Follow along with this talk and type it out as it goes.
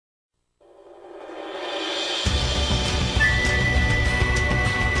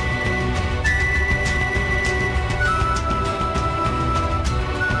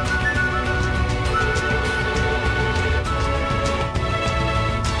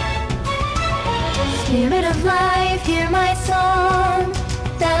Spirit of life, hear my song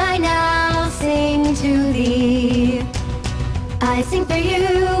that I now sing to thee. I sing for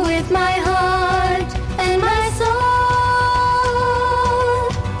you with my heart and my soul,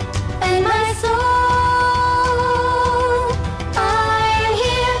 and my soul. I am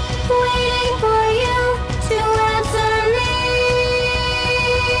here waiting for you to answer me.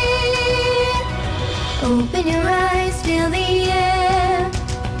 Open your eyes, feel the air,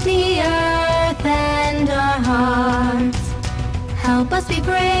 the earth and our hearts. Help us be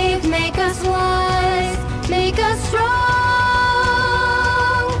brave, make us wise, make us strong,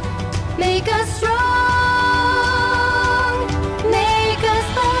 make us strong, make us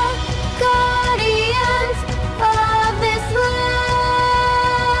the guardians of this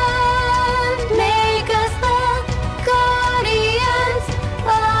land, make us the guardians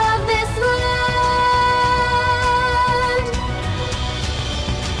of this land.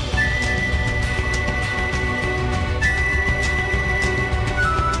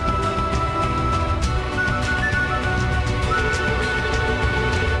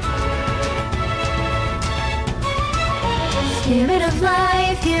 Spirit of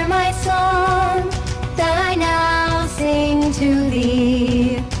life, hear my song that I now sing to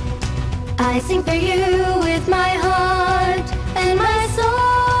thee. I sing for you with my heart and my soul,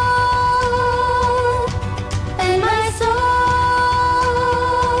 and my soul.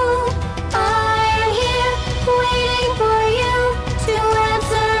 I am here waiting for you to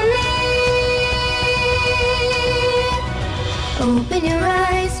answer me. Open your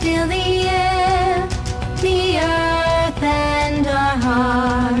eyes, feel the air, the earth and our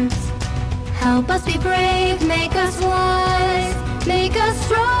hearts. Help us be brave, make us wise, make us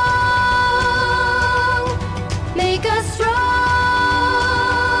strong.